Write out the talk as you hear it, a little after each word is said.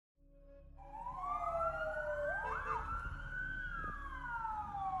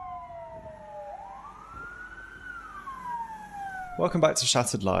Welcome back to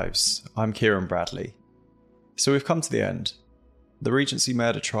Shattered Lives. I'm Kieran Bradley. So we've come to the end. The Regency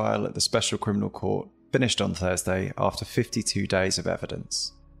murder trial at the Special Criminal Court finished on Thursday after 52 days of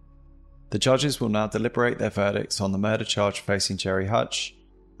evidence. The judges will now deliberate their verdicts on the murder charge facing Gerry Hutch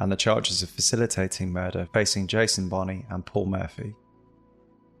and the charges of facilitating murder facing Jason Bonney and Paul Murphy.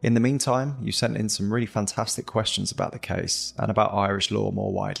 In the meantime, you sent in some really fantastic questions about the case and about Irish law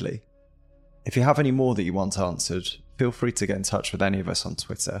more widely. If you have any more that you want answered, feel free to get in touch with any of us on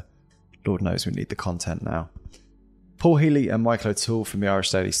Twitter. Lord knows we need the content now. Paul Healy and Michael O'Toole from the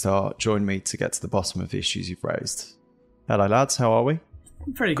Irish Daily Star joined me to get to the bottom of the issues you've raised. Hello lads, how are we?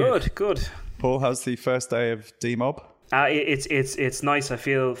 Very good. Good. Paul, how's the first day of D-Mob? It's nice. I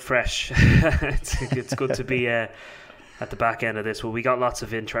feel fresh. It's good to be at the back end of this. Well, we got lots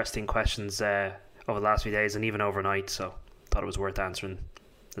of interesting questions over the last few days and even overnight, so thought it was worth answering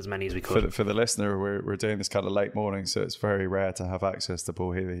as many as we could. For the listener, we're doing this kind of late morning, so it's very rare to have access to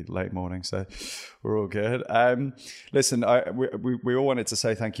Paul Healy late morning, so we're all good. Listen, we all wanted to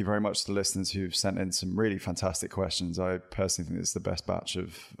say thank you very much to the listeners who've sent in some really fantastic questions. I personally think it's the best batch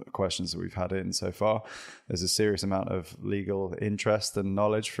of questions that we've had in so far. There's a serious amount of legal interest and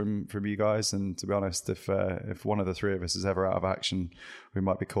knowledge from you guys, and to be honest, if one of the three of us is ever out of action, we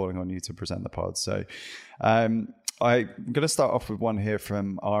might be calling on you to present the pod. So I'm going to start off with one here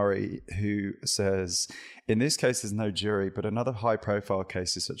from Ari, who says, in this case, there's no jury, but in other high-profile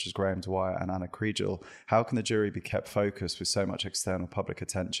cases such as Graham Dwyer and Anna Kriegel, how can the jury be kept focused with so much external public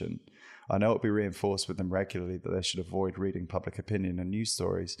attention? I know it'll be reinforced with them regularly that they should avoid reading public opinion and news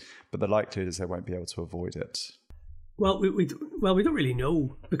stories, but the likelihood is they won't be able to avoid it. Well, we don't really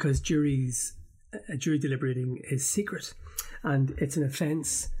know, because jury deliberating is secret, and it's an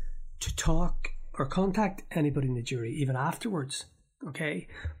offence to talk or contact anybody in the jury, even afterwards, okay?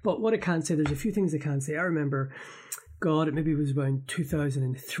 But what I can say, there's a few things I can say. I remember, maybe it was around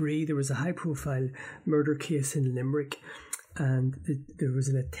 2003, there was a high-profile murder case in Limerick, and there was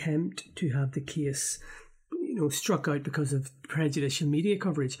an attempt to have the case, struck out because of prejudicial media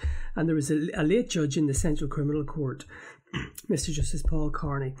coverage. And there was a late judge in the Central Criminal Court, Mr. Justice Paul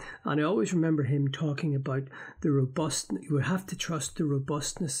Carney, and I always remember him talking about you would have to trust the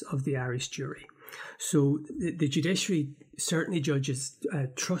robustness of the Irish jury. So the judiciary certainly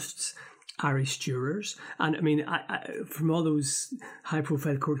trusts Irish jurors. And I mean, I from all those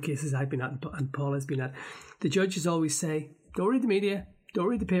high-profile court cases I've been at and Paul has been at, the judges always say, don't read the media, don't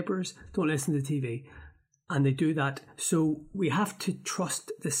read the papers, don't listen to the TV. And they do that. So we have to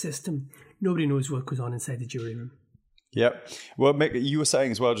trust the system. Nobody knows what goes on inside the jury room. Yep. Well, Mick, you were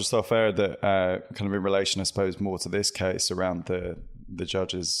saying as well just off air that kind of in relation, I suppose, more to this case around the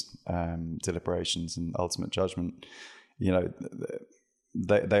judges' deliberations and ultimate judgment,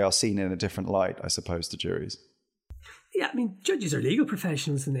 they are seen in a different light, I suppose, to juries. Yeah, I mean, judges are legal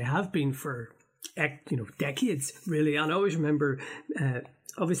professionals, and they have been for decades, really. And I always remember,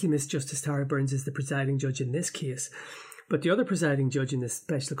 obviously, Miss Justice Tara Burns is the presiding judge in this case. But the other presiding judge in the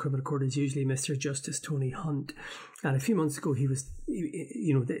Special Criminal Court is usually Mr. Justice Tony Hunt. And a few months ago, he was,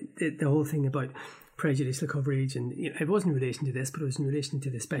 the whole thing about prejudicial coverage, and it wasn't in relation to this, but it was in relation to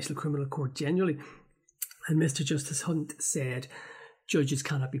the Special Criminal Court generally. And Mr. Justice Hunt said judges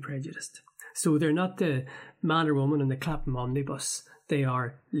cannot be prejudiced. So they're not the man or woman in the Clapham omnibus. They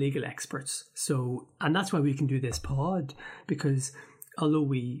are legal experts. So, and that's why we can do this pod, because although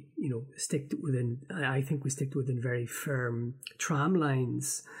we, I think we stick within very firm tram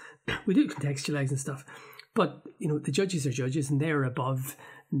lines. We do contextualise and stuff, but the judges are judges, and they're above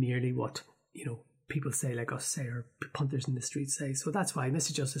merely what people say, like us say, or punters in the streets say. So that's why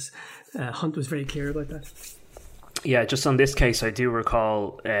Mr. Justice Hunt was very clear about that. Yeah, just on this case, I do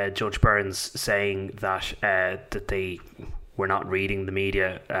recall Judge Burns saying that that they were not reading the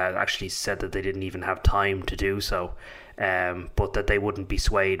media. Actually, said that they didn't even have time to do so. But that they wouldn't be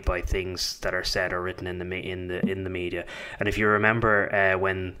swayed by things that are said or written in the media. And if you remember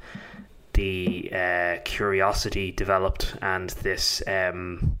when the curiosity developed and this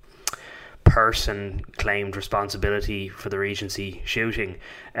person claimed responsibility for the Regency shooting,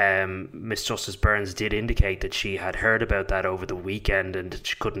 Miss Justice Burns did indicate that she had heard about that over the weekend and that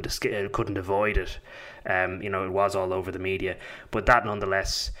she couldn't avoid it. It was all over the media, but that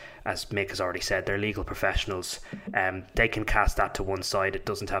nonetheless, as Mick has already said, they're legal professionals. They can cast that to one side. It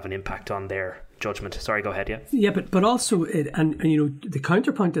doesn't have an impact on their judgment. Sorry, go ahead. Yeah, but also, the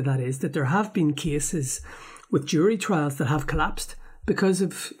counterpoint to that is that there have been cases with jury trials that have collapsed because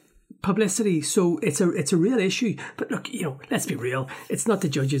of publicity. So it's a real issue. But look, let's be real. It's not the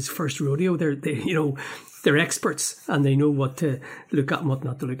judge's first rodeo. they're experts and they know what to look at and what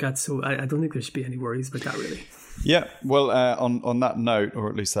not to look at. So I don't think there should be any worries about that, really. Yeah, well, on that note, or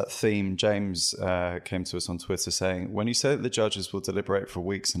at least that theme, James came to us on Twitter saying, when you say that the judges will deliberate for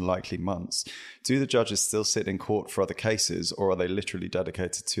weeks and likely months, do the judges still sit in court for other cases, or are they literally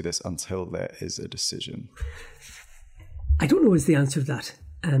dedicated to this until there is a decision? I don't know is the answer to that.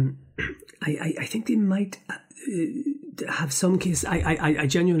 I think they might have some case. I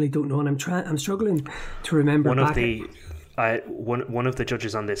genuinely don't know, and I'm struggling to remember. One of the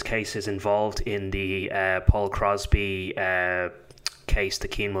judges on this case is involved in the Paul Crosby case, the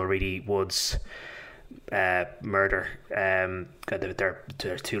Keane Mulready Woods murder. There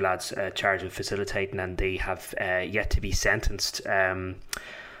are two lads charged with facilitating, and they have yet to be sentenced.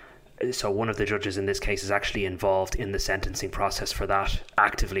 So one of the judges in this case is actually involved in the sentencing process for that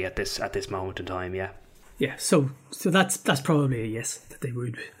actively at this moment in time. Yeah. Yeah, so that's probably a yes, that they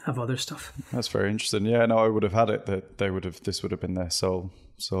would have other stuff. That's very interesting. Yeah, no, I would have had it that this would have been their sole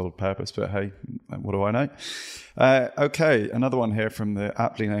purpose. But hey, what do I know? Okay, another one here from the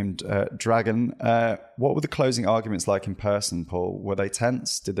aptly named Dragon. What were the closing arguments like in person, Paul? Were they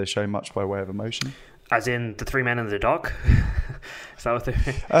tense? Did they show much by way of emotion? As in the three men in the dock? Is that what they...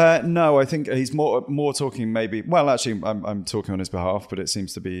 No, I think he's more talking maybe... Well, actually, I'm talking on his behalf, but it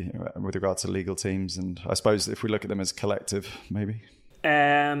seems to be with regard to legal teams. And I suppose if we look at them as collective, maybe.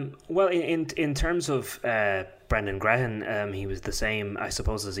 Well, in terms of Brendan Grehan, he was the same, I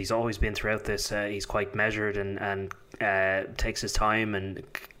suppose, as he's always been throughout this. He's quite measured and takes his time and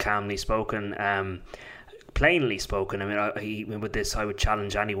calmly spoken. Plainly spoken. I mean, with this, I would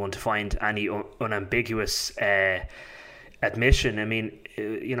challenge anyone to find any unambiguous admission. I mean,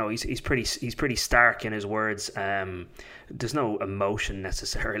 he's pretty stark in his words. There's no emotion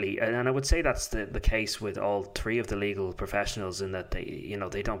necessarily, and I would say that's the case with all three of the legal professionals, in that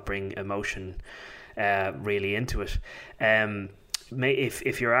they don't bring emotion really into it.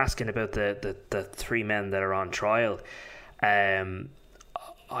 If you're asking about the three men that are on trial,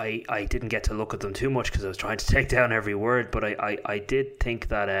 I didn't get to look at them too much because I was trying to take down every word, but I did think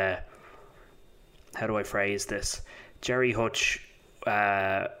that, how do I phrase this? Gerry Hutch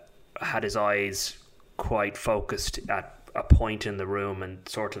had his eyes quite focused at a point in the room and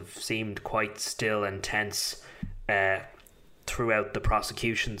sort of seemed quite still and tense throughout the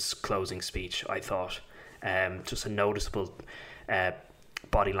prosecution's closing speech, I thought. Just a noticeable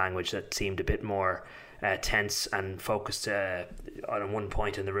body language that seemed a bit more tense and focused on one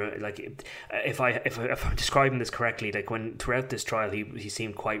point in the room. Like, if I'm describing this correctly, like when throughout this trial he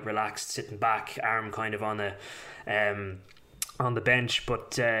seemed quite relaxed, sitting back, arm kind of on the bench,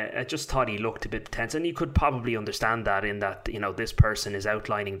 but I just thought he looked a bit tense, and you could probably understand that in that this person is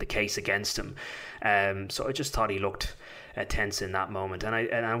outlining the case against him. So I just thought he looked tense in that moment, and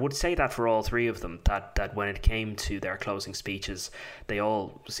I would say that for all three of them, that when it came to their closing speeches, they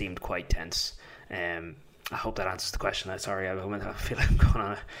all seemed quite tense. I hope that answers the question. I feel like I'm going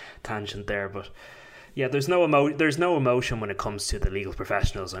on a tangent there, but yeah, there's no emotion when it comes to the legal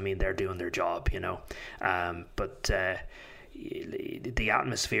professionals. I mean, they're doing their job, but the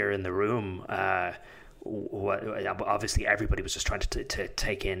atmosphere in the room, obviously everybody was just trying to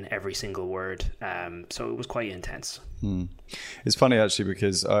take in every single word, so it was quite intense. It's funny actually,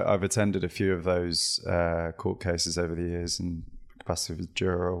 because I've attended a few of those court cases over the years in capacity of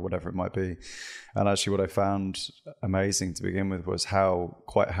juror or whatever it might be, and actually what I found amazing to begin with was how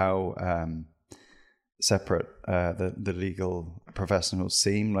separate the legal professionals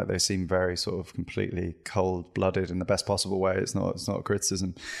seem. Like, they seem very sort of completely cold-blooded in the best possible way. It's not a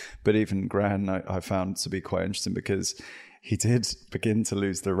criticism, but even Gran I found to be quite interesting, because he did begin to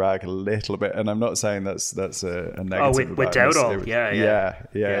lose the rag a little bit, and I'm not saying that's a negative. With Dowdall,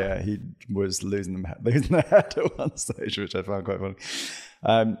 yeah. He was losing the head at one stage, which I found quite funny.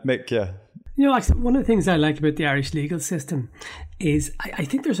 Mick, yeah. One of the things I like about the Irish legal system is I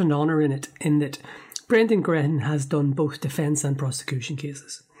think there's an honour in it, in that Brendan Grehan has done both defence and prosecution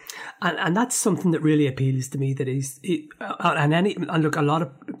cases. And that's something that really appeals to me, that and look, a lot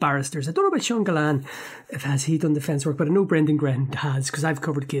of barristers, I don't know about Sean Gallan, has he done defence work, but I know Brendan Grehan has, because I've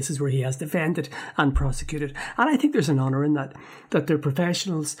covered cases where he has defended and prosecuted. And I think there's an honour in that they're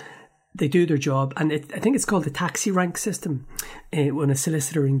professionals, they do their job. And I think it's called the taxi rank system, when a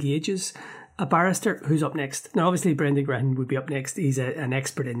solicitor engages a barrister who's up next. Now, obviously, Brendan Grehan would be up next. He's an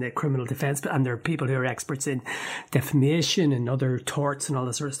expert in the criminal defence, and there are people who are experts in defamation and other torts and all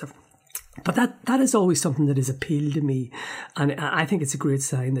that sort of stuff. But that is always something that has appealed to me, and I think it's a great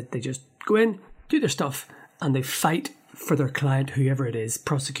sign that they just go in, do their stuff, and they fight for their client, whoever it is,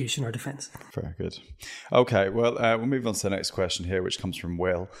 prosecution or defence. Very good. Okay, well, we'll move on to the next question here, which comes from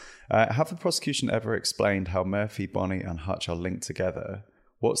Will. Have the prosecution ever explained how Murphy, Bonney and Hutch are linked together?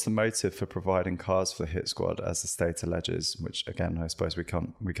 What's the motive for providing cars for the hit squad, as the state alleges? Which, again, I suppose we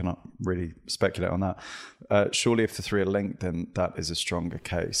cannot really speculate on that. Surely, if the three are linked, then that is a stronger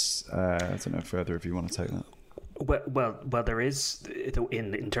case. I don't know if either of you want to take that. Well, there is,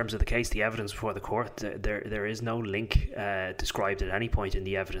 in terms of the case, the evidence before the court, there is no link described at any point in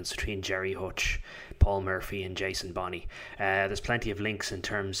the evidence between Gerry Hutch, Paul Murphy and Jason Bonney. There's plenty of links in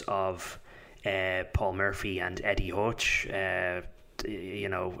terms of Paul Murphy and Eddie Hutch, and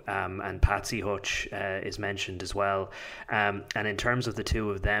Patsy Hutch is mentioned as well. And in terms of the two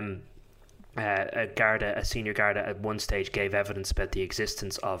of them, a senior Garda at one stage gave evidence about the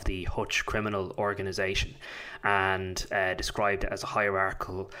existence of the Hutch criminal organisation and described it as a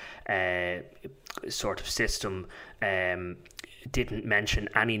hierarchical sort of system. Didn't mention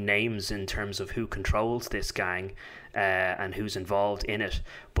any names in terms of who controls this gang and who's involved in it,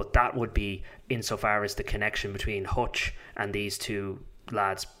 but that would be insofar as the connection between Hutch and these two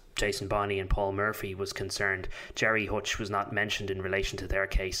lads, Jason Bonney and Paul Murphy, was concerned. Gerry Hutch was not mentioned in relation to their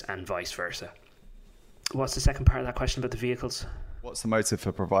case and vice versa. What's the second part of that question about the vehicles? What's the motive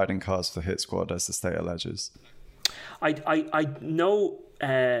for providing cars for the hit squad, as the state alleges? I know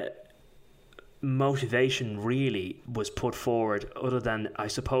motivation really was put forward, other than I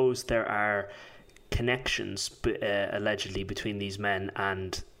suppose there are connections allegedly between these men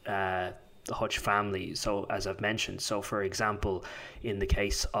and the Hutch family. So, as I've mentioned, so for example, in the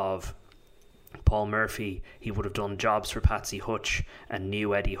case of Paul Murphy, he would have done jobs for Patsy Hutch and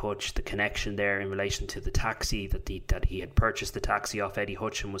knew Eddie Hutch. The connection there in relation to the taxi, that he had purchased the taxi off Eddie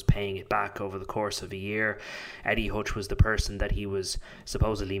Hutch and was paying it back over the course of a year. Eddie Hutch was the person that he was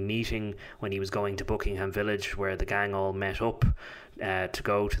supposedly meeting when he was going to Buckingham Village, where the gang all met up to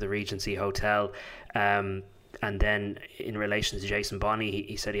go to the Regency Hotel. And then in relation to Jason Bonney,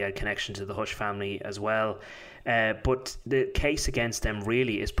 he said he had connection to the Hutch family as well. But the case against them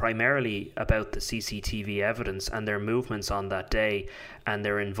really is primarily about the CCTV evidence and their movements on that day and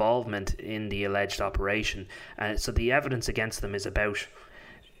their involvement in the alleged operation. So the evidence against them is about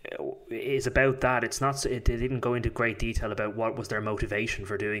that. It's not. They didn't go into great detail about what was their motivation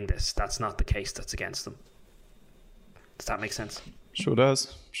for doing this. That's not the case that's against them. Does that make sense? Sure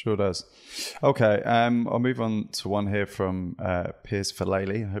does. Okay, I'll move on to one here from Piers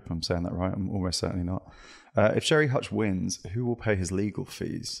Falele. I hope I'm saying that right. I'm almost certainly not. If Gerry Hutch wins, who will pay his legal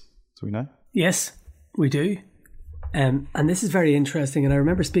fees? Do we know? Yes, we do. And this is very interesting. And I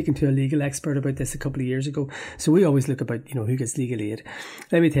remember speaking to a legal expert about this a couple of years ago. So we always look about, who gets legal aid.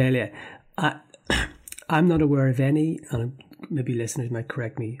 Let me tell you, I'm not aware of any, and maybe listeners might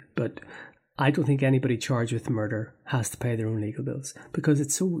correct me, but I don't think anybody charged with murder has to pay their own legal bills, because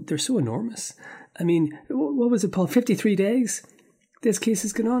they're so enormous. I mean, what was it, Paul? 53 days this case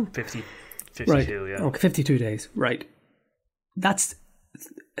has gone on? 52, right. Yeah. Okay, 52 days, right. That's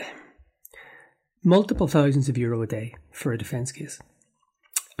multiple thousands of euro a day for a defence case.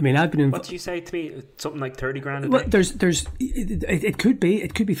 I mean, I've been what did you say to me? Something like 30 grand a day? Well, it could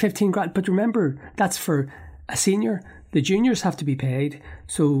be 15 grand, but remember, that's for a senior. The juniors have to be paid.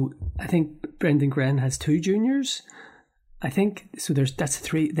 So I think Brendan Gren has 2 juniors. I think so. That's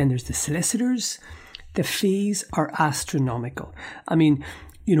 3. Then there's the solicitors. The fees are astronomical. I mean,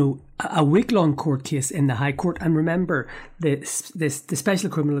 a week-long court case in the High Court, and remember, the Special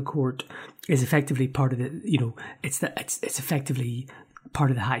Criminal Court is effectively part of the. It's effectively part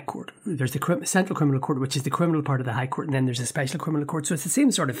of the High Court. There's the Central Criminal Court, which is the criminal part of the High Court, and then there's a Special Criminal Court. So it's the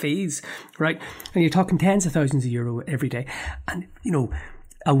same sort of fees, right? And you're talking tens of thousands of euro every day. And,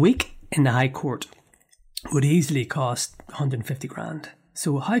 a week in the High Court would easily cost 150 grand.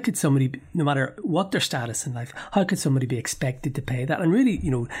 So how could somebody, no matter what their status in life, how could somebody be expected to pay that? And really,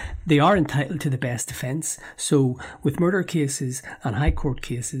 they are entitled to the best defence. So with murder cases and High Court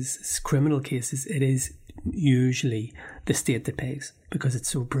cases, criminal cases, it is usually the state that pays, because it's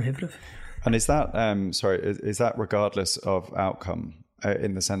so prohibitive. And is that is that regardless of outcome,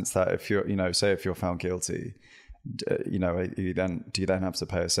 in the sense that if you're say if you're found guilty, do you then have to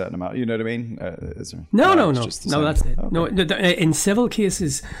pay a certain amount? You know what I mean? No, that's it. Okay. No, in civil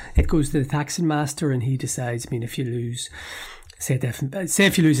cases, it goes to the taxing master, and he decides. I mean, if you lose, say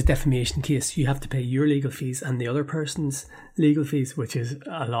if you lose a defamation case, you have to pay your legal fees and the other person's legal fees, which is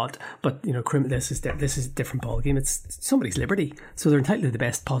a lot. But this is a different ballgame. It's somebody's liberty, so they're entitled to the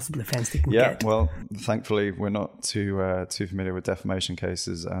best possible defence they can get. Yeah, well, thankfully we're not too familiar with defamation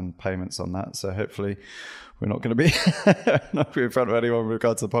cases and payments on that, so hopefully we're not going to be in front of anyone with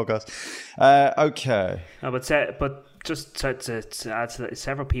regard to the podcast. Okay. But just to add to that,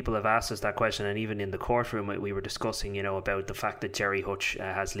 several people have asked us that question, and even in the courtroom we were discussing, about the fact that Gerry Hutch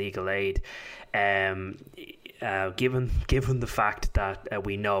has legal aid. Given the fact that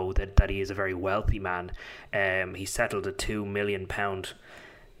we know that he is a very wealthy man, he settled a £2 million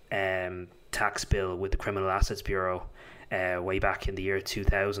tax bill with the Criminal Assets Bureau way back in the year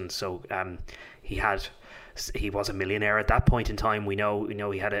 2000. So he was a millionaire at that point in time. We know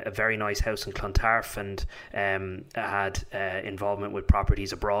he had a very nice house in Clontarf and had involvement with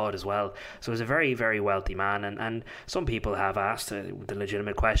properties abroad as well. So he was a very, very wealthy man. And some people have asked the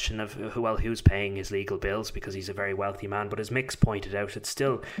legitimate question of who's paying his legal bills, because he's a very wealthy man. But as Mick's pointed out, it's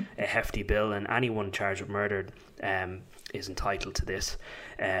still a hefty bill, and anyone charged with murder is entitled to this,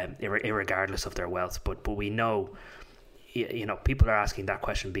 irregardless of their wealth. But we know, people are asking that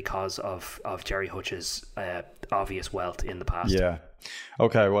question because of Gerry Hutch's obvious wealth in the past. Yeah.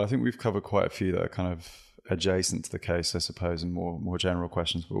 Okay. Well, I think we've covered quite a few that are kind of adjacent to the case, I suppose, and more general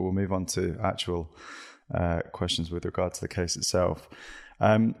questions. But we'll move on to actual questions with regard to the case itself.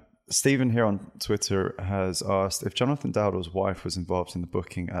 Stephen here on Twitter has asked, if Jonathan Dowdall's wife was involved in the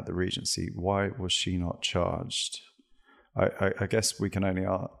booking at the Regency, why was she not charged? I guess we can only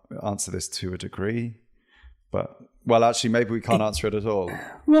answer this to a degree. But, well, actually, maybe we can't answer it at all.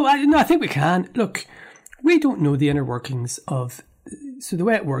 Well, I think we can. Look, we don't know the inner workings of... So the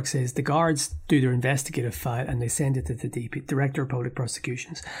way it works is the guards do their investigative file and they send it to the DP, Director of Public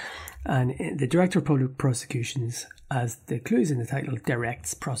Prosecutions. And the Director of Public Prosecutions, as the clue is in the title,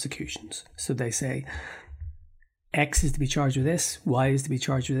 directs prosecutions. So they say, X is to be charged with this, Y is to be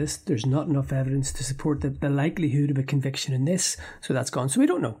charged with this. There's not enough evidence to support the likelihood of a conviction in this. So that's gone. So we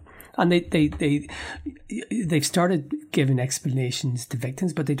don't know. And they've started giving explanations to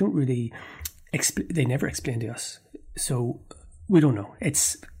victims, but they don't really they never explain to us. So we don't know.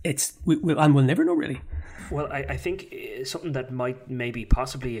 We'll never know, really. Well, I think something that might maybe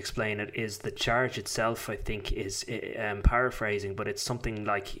possibly explain it is the charge itself. I think is paraphrasing, but it's something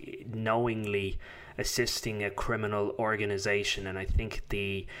like knowingly assisting a criminal organisation, and I think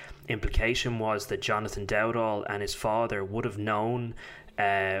the implication was that Jonathan Dowdall and his father would have known,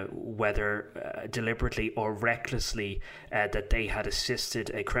 whether deliberately or recklessly, that they had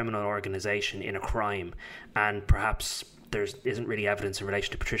assisted a criminal organisation in a crime. And perhaps there isn't really evidence in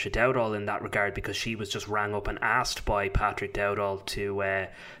relation to Patricia Dowdall in that regard, because she was just rang up and asked by Patrick Dowdall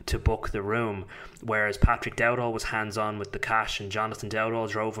to book the room, whereas Patrick Dowdall was hands-on with the cash and Jonathan Dowdall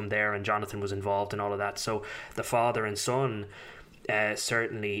drove him there, and Jonathan was involved in all of that. So the father and son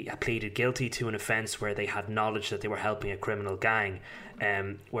certainly pleaded guilty to an offence where they had knowledge that they were helping a criminal gang,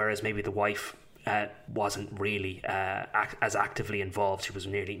 whereas maybe the wife wasn't really as actively involved. She was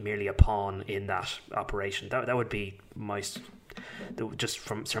merely a pawn in that operation. That would be just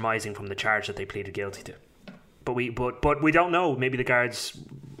from surmising from the charge that they pleaded guilty to. But we don't know. Maybe the guards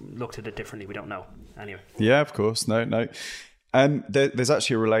looked at it differently. We don't know. Anyway. Yeah, of course. No. There's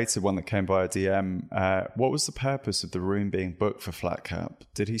actually a related one that came by a DM. What was the purpose of the room being booked for Flatcap?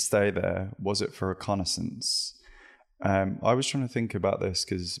 Did he stay there? Was it for reconnaissance? I was trying to think about this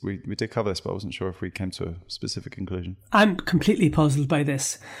because we did cover this, but I wasn't sure if we came to a specific conclusion. I'm completely puzzled by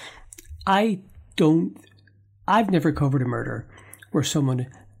this. I've never covered a murder where someone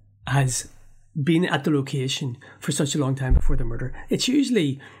has been at the location for such a long time before the murder. It's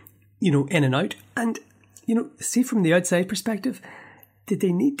usually, in and out. And, see from the outside perspective, did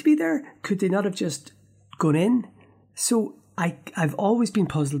they need to be there? Could they not have just gone in? So I've always been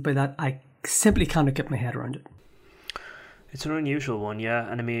puzzled by that. I simply cannot get my head around it. It's an unusual one,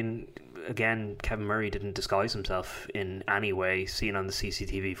 yeah. And I mean, again, Kevin Murray didn't disguise himself in any way, seen on the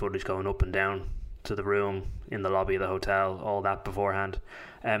CCTV footage going up and down to the room in the lobby of the hotel, all that beforehand.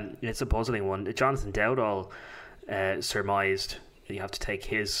 It's a puzzling one. Jonathan Dowdall surmised, you have to take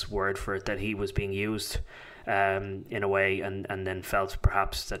his word for it, that he was being used in a way, and then felt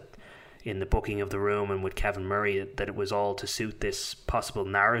perhaps that in the booking of the room and with Kevin Murray that it was all to suit this possible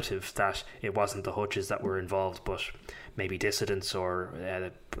narrative that it wasn't the Hutches that were involved, but maybe dissidents or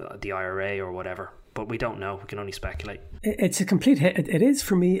the IRA or whatever. But we don't know. We can only speculate. It is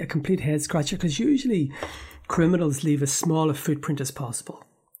for me a complete head scratcher, because usually criminals leave as small a footprint as possible,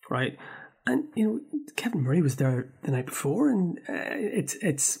 right? And Kevin Murray was there the night before, and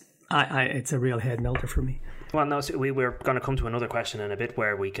it's a real head melter for me. Well, no, so we're going to come to another question in a bit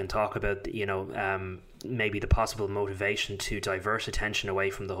where we can talk about, maybe the possible motivation to divert attention away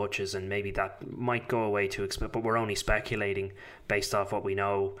from the Hutches, and maybe that might go away to expect, but we're only speculating based off what we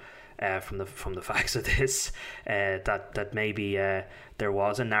know from the facts of this, that maybe there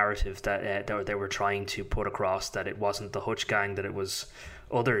was a narrative that they were trying to put across, that it wasn't the Hutch gang, that it was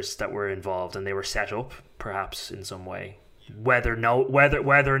others that were involved, and they were set up perhaps in some way, whether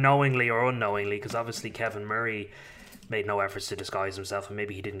knowingly or unknowingly, because obviously Kevin Murray made no efforts to disguise himself, and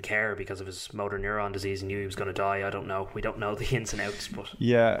maybe he didn't care because of his motor neuron disease and knew he was going to die. I don't know. We don't know the ins and outs. But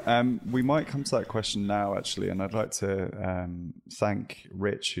we might come to that question now, actually, and I'd like to thank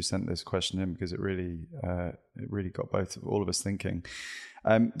Rich, who sent this question in, because it really got all of us thinking.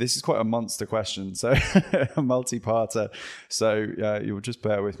 This is quite a monster question, so a multi-parter. So you'll just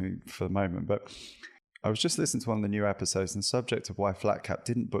bear with me for the moment, but I was just listening to one of the new episodes, and the subject of why Flatcap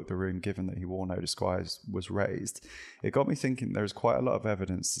didn't book the room given that he wore no disguise was raised. It got me thinking there is quite a lot of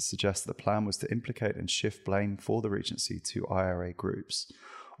evidence to suggest that the plan was to implicate and shift blame for the Regency to IRA groups.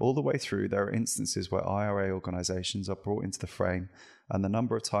 All the way through, there are instances where IRA organisations are brought into the frame, and the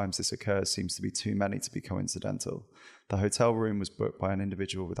number of times this occurs seems to be too many to be coincidental. The hotel room was booked by an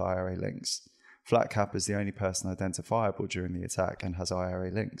individual with IRA links. Flatcap is the only person identifiable during the attack and has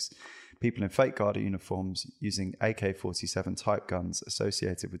IRA links. People in fake Garda uniforms using AK-47 type guns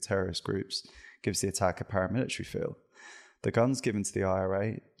associated with terrorist groups gives the attack a paramilitary feel. The guns given to the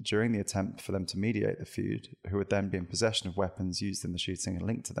IRA during the attempt for them to mediate the feud, who would then be in possession of weapons used in the shooting and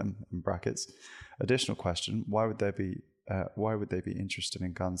linked to them, in brackets. Additional question, why would they be interested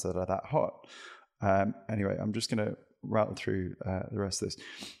in guns that are that hot? Anyway, I'm just going to rattle through the rest of this.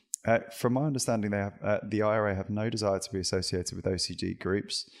 From my understanding, the IRA have no desire to be associated with OCG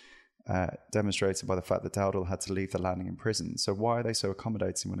groups, demonstrated by the fact that Dowdall had to leave the landing in prison. So why are they so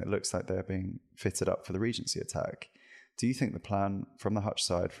accommodating when it looks like they're being fitted up for the Regency attack? Do you think the plan from the Hutch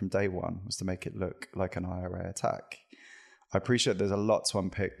side from day one was to make it look like an IRA attack? I appreciate there's a lot to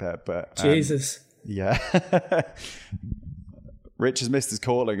unpick there, but... Jesus. Yeah. Rich has missed his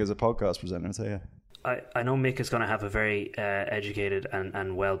calling as a podcast presenter, I'll tell you. I know Mick is going to have a very educated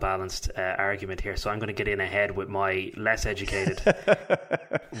and well-balanced argument here, so I'm going to get in ahead with my less educated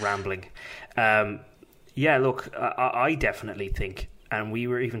rambling. Look, I definitely think, and we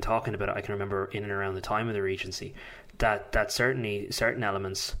were even talking about it, I can remember in and around the time of the Regency, that certainly certain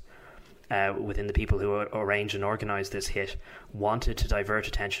elements within the people who arranged and organised this hit wanted to divert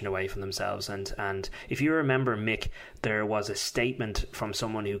attention away from themselves. And if you remember, Mick, there was a statement from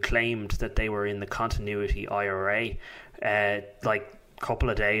someone who claimed that they were in the continuity IRA like a couple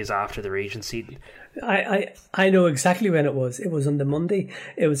of days after the Regency. I know exactly when it was. It was on the Monday.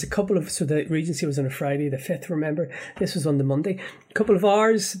 It was so the Regency was on a Friday, the 5th, remember? This was on the Monday. A couple of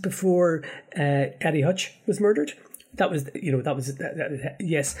hours before Gerry Hutch was murdered.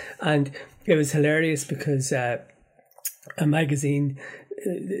 Yes. And it was hilarious because a magazine,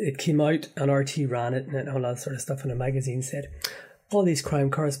 it came out and RT ran it and all that sort of stuff, and a magazine said, all these crime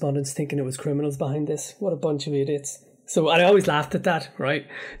correspondents thinking it was criminals behind this. What a bunch of idiots. So I always laughed at that, right?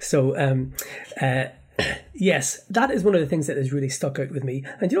 So, yes, that is one of the things that has really stuck out with me.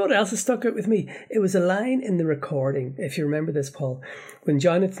 And you know what else has stuck out with me? It was a line in the recording, if you remember this, Paul, when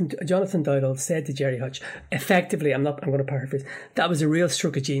Jonathan Dowdall said to Gerry Hutch, effectively, I'm going to paraphrase, that was a real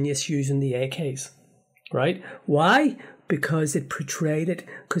stroke of genius using the AKs, right? Why? Because it portrayed it,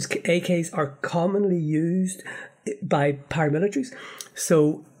 because AKs are commonly used by paramilitaries.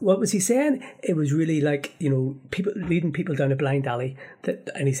 So what was he saying? It was really like, people leading people down a blind alley.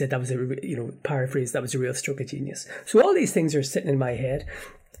 And he said that was paraphrase, that was a real stroke of genius. So all these things are sitting in my head.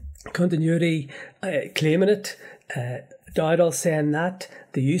 Continuity, claiming it, Dowdall saying that,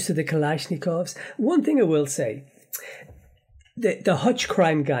 the use of the Kalashnikovs. One thing I will say, the Hutch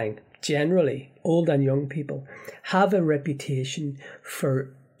crime gang, generally, old and young people, have a reputation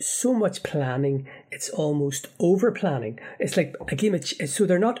for so much planning, it's almost over planning. It's like a game of so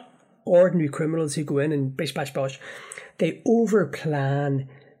they're not ordinary criminals who go in and bish bash bosh. They over plan,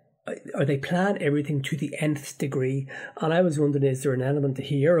 or they plan everything to the nth degree. And I was wondering, is there an element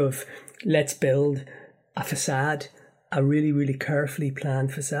here of let's build a facade, a really, really carefully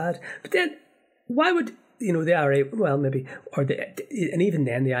planned facade? But then why would the IRA, well, maybe, and even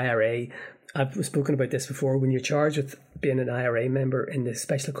then the IRA, I've spoken about this before, when you're charged with being an IRA member in the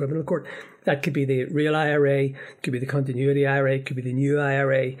Special Criminal Court, that could be the real IRA, could be the continuity IRA, could be the new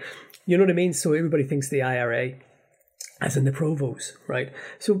IRA. You know what I mean? So everybody thinks the IRA, as in the provost, right?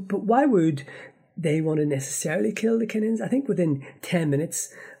 So, but why would they want to necessarily kill the Kinnins? I think within 10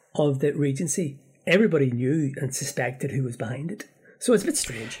 minutes of the Regency, everybody knew and suspected who was behind it. So it's a bit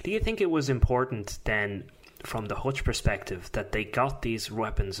strange. Do you think it was important then, from the Hutch perspective, that they got these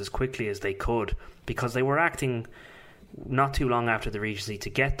weapons as quickly as they could, because they were acting not too long after the Regency to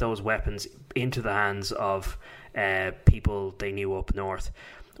get those weapons into the hands of people they knew up north?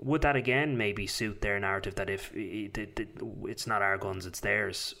 would that again maybe suit their narrative that if it's not our guns, it's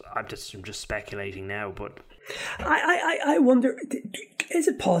theirs? I'm just speculating now, but I wonder, is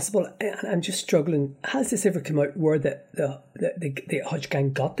it possible, and I'm just struggling, has this ever come out where the Hutch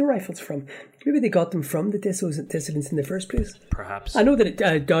gang got the rifles from? Maybe they got them from the dissidents in the first place. Perhaps. I know that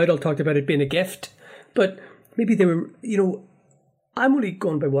Dowdall talked about it being a gift, but maybe they were, I'm only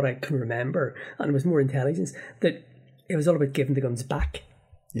going by what I can remember, and it was more intelligence, that it was all about giving the guns back.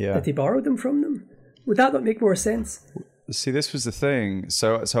 Yeah. That they borrowed them from them. Would that not make more sense? See, this was the thing.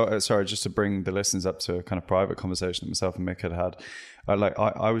 So sorry, just to bring the listeners up to a kind of private conversation that myself and Mick had.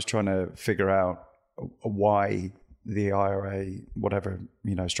 I was trying to figure out why the IRA, whatever,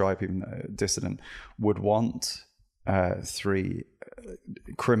 stripe, even dissident, would want 3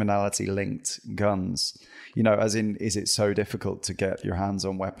 criminality-linked guns. As in, is it so difficult to get your hands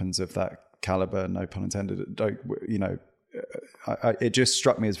on weapons of that caliber? No pun intended. It just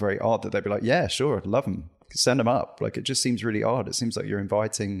struck me as very odd that they'd be like, yeah, sure, love them, send them up. Like, it just seems really odd. It seems like you're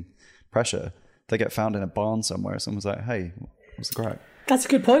inviting pressure. They get found in a barn somewhere. Someone's like, hey, what's the crack? That's a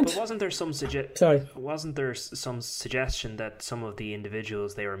good point. But wasn't there some suggestion that some of the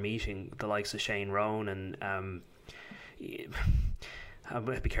individuals they were meeting, the likes of Shane Roan and I'll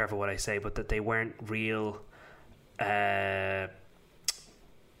be careful what I say, but that they weren't real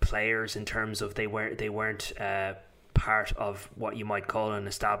players in terms of they weren't part of what you might call an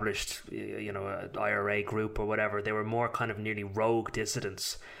established, IRA group or whatever. They were more kind of nearly rogue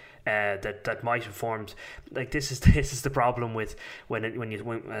dissidents that might have formed. Like, this is the problem with when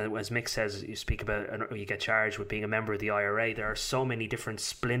as Mick says, you speak about, you get charged with being a member of the IRA. There are so many different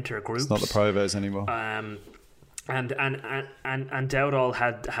splinter groups. It's not the Provos anymore. And Dowdall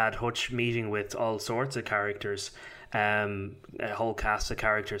had Hutch meeting with all sorts of characters, a whole cast of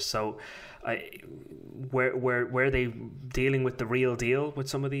characters. So, were they dealing with the real deal with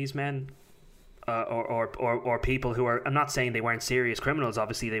some of these men, or people who are? I'm not saying they weren't serious criminals.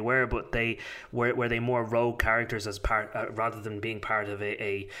 Obviously they were, but they were they more rogue characters as part rather than being part of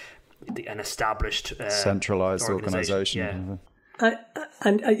an established centralized organization. Yeah.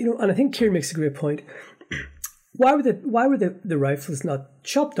 And I think Kieran makes a great point. Why were the rifles not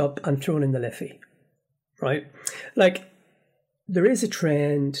chopped up and thrown in the Liffey? Right? Like, there is a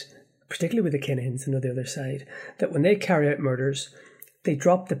trend, particularly with the Kinahans and on the other side, that when they carry out murders, they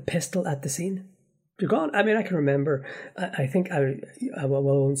drop the pistol at the scene. They're gone. I mean, I can remember, I think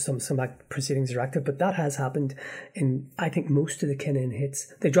some back proceedings are active, but that has happened in, I think, most of the Kinahan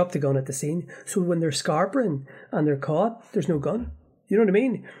hits. They drop the gun at the scene. So when they're scarpering and they're caught, there's no gun. You know what I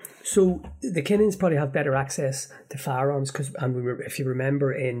mean? So the Kinahans probably have better access to firearms if you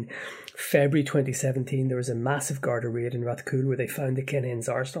remember, in February 2017, there was a massive Garda raid in Rathcoole where they found the Kinahans'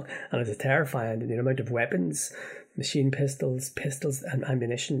 arsenal, and it was terrifying. The amount of weapons, machine pistols and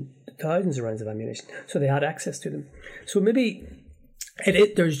ammunition, thousands of rounds of ammunition. So they had access to them. So maybe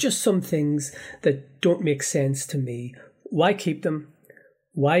there's just some things that don't make sense to me. Why keep them?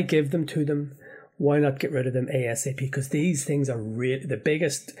 Why give them to them? Why not get rid of them ASAP? Because these things are really the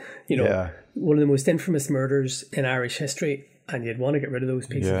biggest, one of the most infamous murders in Irish history, and you'd want to get rid of those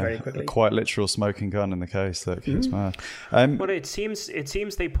pieces very quickly. A quite literal smoking gun in the case. It's mad. But it seems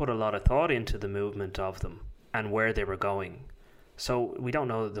they put a lot of thought into the movement of them and where they were going. So we don't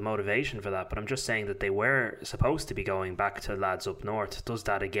know the motivation for that, but I'm just saying that they were supposed to be going back to lads up north. Does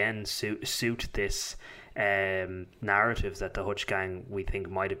that again suit this narrative that the Hutch gang, we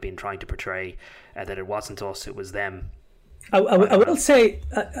think, might have been trying to portray, that it wasn't us, it was them? I will say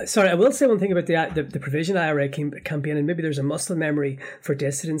one thing about the Provision IRA campaign, and maybe there's a muscle memory for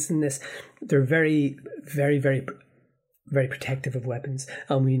dissidents in this. They're very, very, very, very protective of weapons,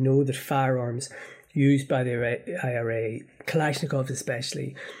 and we know that firearms used by the IRA, Kalashnikovs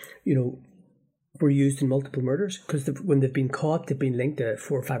especially, were used in multiple murders, because when they've been caught, they've been linked to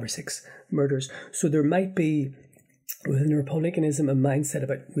 4, 5 or 6 murders. So there might be, within republicanism, a mindset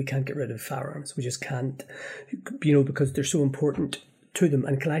about we can't get rid of firearms. We just can't, because they're so important to them.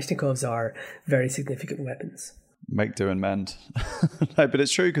 And Kalashnikovs are very significant weapons. Make do and mend. No, but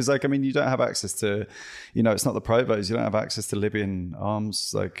it's true, because you don't have access to, it's not the Provos. You don't have access to Libyan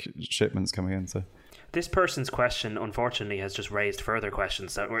arms, shipments coming in. So this person's question, unfortunately, has just raised further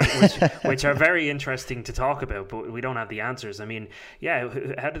questions which are very interesting to talk about, but we don't have the answers. I mean, how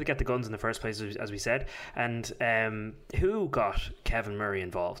did they get the guns in the first place, as we said? And who got Kevin Murray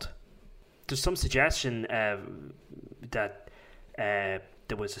involved? There's some suggestion that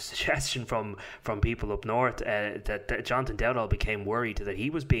there was a suggestion from people up north that Jonathan Dowdall became worried that he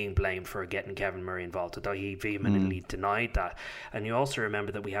was being blamed for getting Kevin Murray involved, although he vehemently denied that. And you also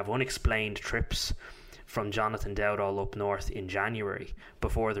remember that we have unexplained trips from Jonathan Dowdall up north in January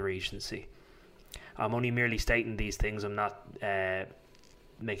before the Regency. I'm only merely stating these things. I'm not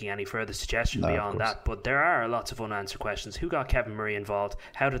making any further suggestion beyond that. But there are lots of unanswered questions. Who got Kevin Murray involved?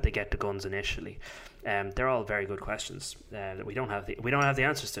 How did they get the guns initially? They're all very good questions that we don't have the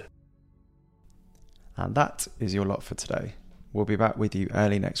answers to. And that is your lot for today. We'll be back with you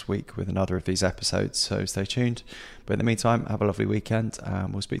early next week with another of these episodes, so stay tuned. But in the meantime, have a lovely weekend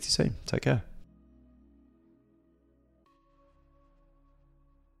and we'll speak to you soon. Take care.